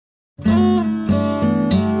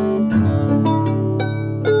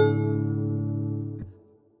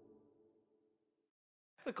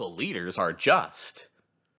Ethical leaders are just.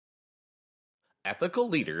 Ethical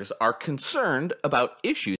leaders are concerned about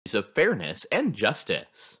issues of fairness and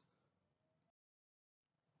justice.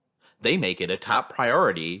 They make it a top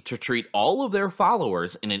priority to treat all of their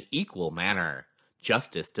followers in an equal manner.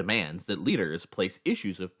 Justice demands that leaders place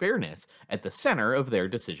issues of fairness at the center of their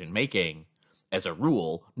decision making. As a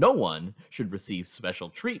rule, no one should receive special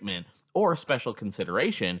treatment or special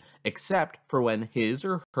consideration except for when his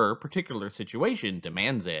or her particular situation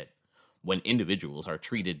demands it. When individuals are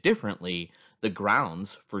treated differently, the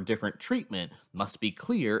grounds for different treatment must be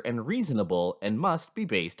clear and reasonable and must be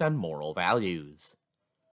based on moral values.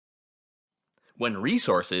 When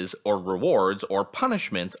resources or rewards or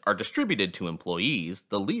punishments are distributed to employees,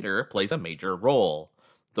 the leader plays a major role.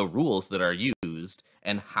 The rules that are used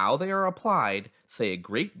and how they are applied say a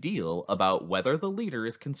great deal about whether the leader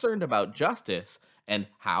is concerned about justice and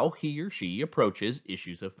how he or she approaches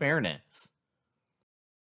issues of fairness.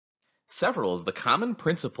 Several of the common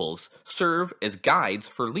principles serve as guides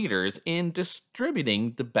for leaders in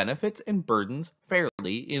distributing the benefits and burdens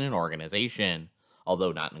fairly in an organization.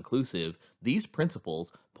 Although not inclusive, these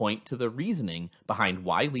principles point to the reasoning behind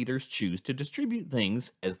why leaders choose to distribute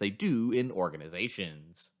things as they do in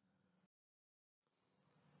organizations.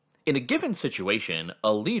 In a given situation,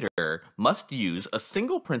 a leader must use a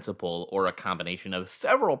single principle or a combination of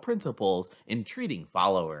several principles in treating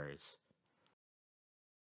followers.